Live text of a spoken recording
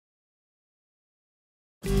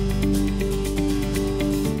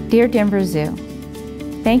Dear Denver Zoo,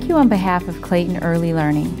 thank you on behalf of Clayton Early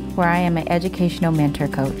Learning, where I am an educational mentor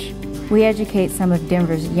coach. We educate some of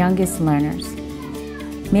Denver's youngest learners,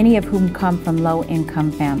 many of whom come from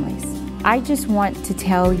low-income families. I just want to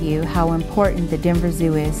tell you how important the Denver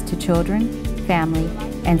Zoo is to children, family,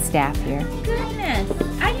 and staff here. Goodness,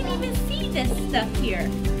 I didn't even see this stuff here.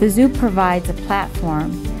 The zoo provides a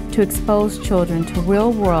platform to expose children to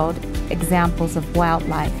real-world examples of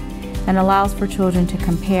wildlife and allows for children to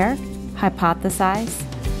compare, hypothesize,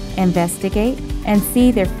 investigate, and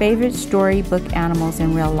see their favorite storybook animals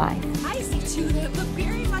in real life. I see two that look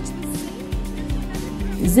very much the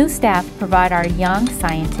same. Zoo staff provide our young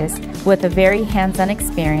scientists with a very hands-on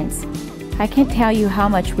experience. I can't tell you how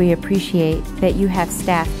much we appreciate that you have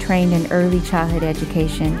staff trained in early childhood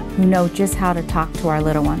education who know just how to talk to our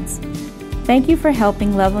little ones. Thank you for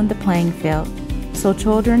helping level the playing field so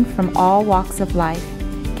children from all walks of life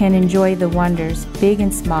can enjoy the wonders, big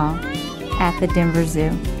and small, at the Denver Zoo.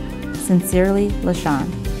 Sincerely, LaShawn.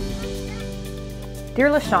 Dear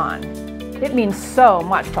LaShawn, it means so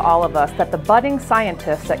much to all of us that the budding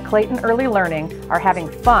scientists at Clayton Early Learning are having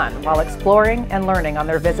fun while exploring and learning on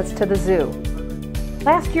their visits to the zoo.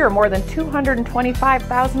 Last year, more than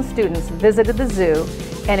 225,000 students visited the zoo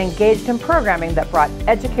and engaged in programming that brought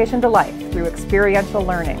education to life through experiential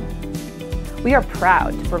learning. We are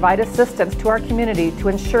proud to provide assistance to our community to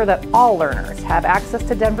ensure that all learners have access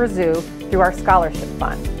to Denver Zoo through our scholarship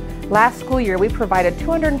fund. Last school year, we provided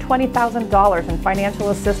 $220,000 in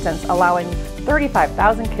financial assistance, allowing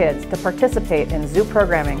 35,000 kids to participate in zoo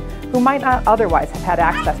programming who might not otherwise have had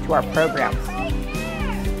access to our programs.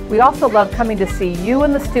 We also love coming to see you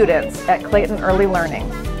and the students at Clayton Early Learning.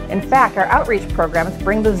 In fact, our outreach programs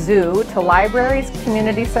bring the zoo to libraries,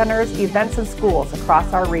 community centers, events, and schools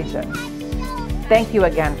across our region. Thank you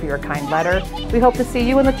again for your kind letter. We hope to see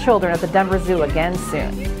you and the children at the Denver Zoo again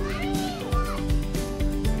soon.